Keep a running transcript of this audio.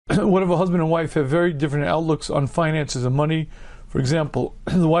what if a husband and wife have very different outlooks on finances and money? For example,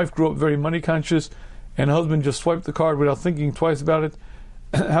 the wife grew up very money conscious and the husband just swiped the card without thinking twice about it.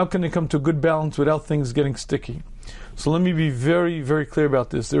 How can they come to a good balance without things getting sticky? So let me be very, very clear about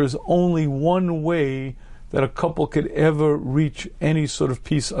this. There is only one way that a couple could ever reach any sort of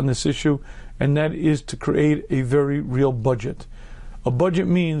peace on this issue, and that is to create a very real budget. A budget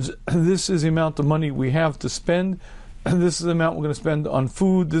means this is the amount of money we have to spend, this is the amount we're going to spend on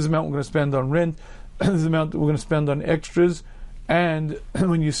food, this is the amount we're going to spend on rent, this is the amount that we're going to spend on extras. And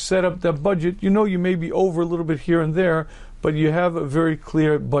when you set up that budget, you know you may be over a little bit here and there, but you have a very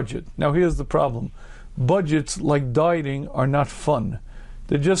clear budget. Now here's the problem. Budgets, like dieting, are not fun.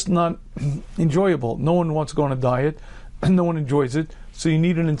 They're just not enjoyable. No one wants to go on a diet. No one enjoys it. So you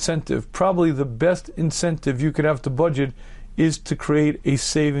need an incentive. Probably the best incentive you could have to budget is to create a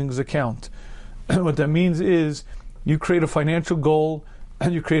savings account. What that means is you create a financial goal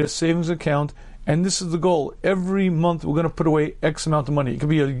and you create a savings account, and this is the goal. Every month we're going to put away X amount of money. It could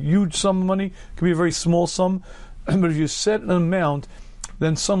be a huge sum of money. It could be a very small sum. But if you set an amount,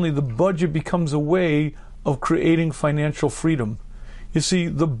 then suddenly the budget becomes a way of creating financial freedom. You see,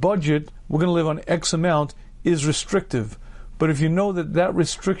 the budget, we're going to live on X amount, is restrictive. But if you know that that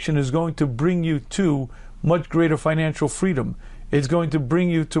restriction is going to bring you to much greater financial freedom, it's going to bring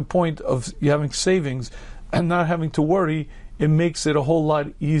you to a point of you having savings and not having to worry, it makes it a whole lot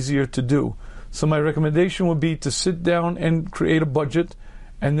easier to do. So my recommendation would be to sit down and create a budget,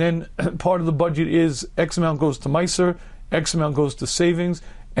 and then part of the budget is X amount goes to Meiser, X amount goes to savings,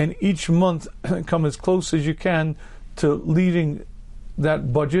 and each month come as close as you can to leading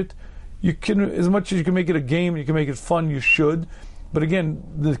that budget. You can, as much as you can make it a game, you can make it fun, you should. But again,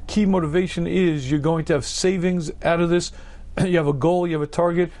 the key motivation is you're going to have savings out of this. You have a goal, you have a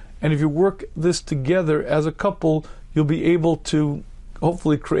target, and if you work this together as a couple, you'll be able to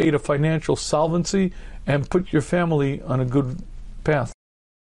hopefully create a financial solvency and put your family on a good path.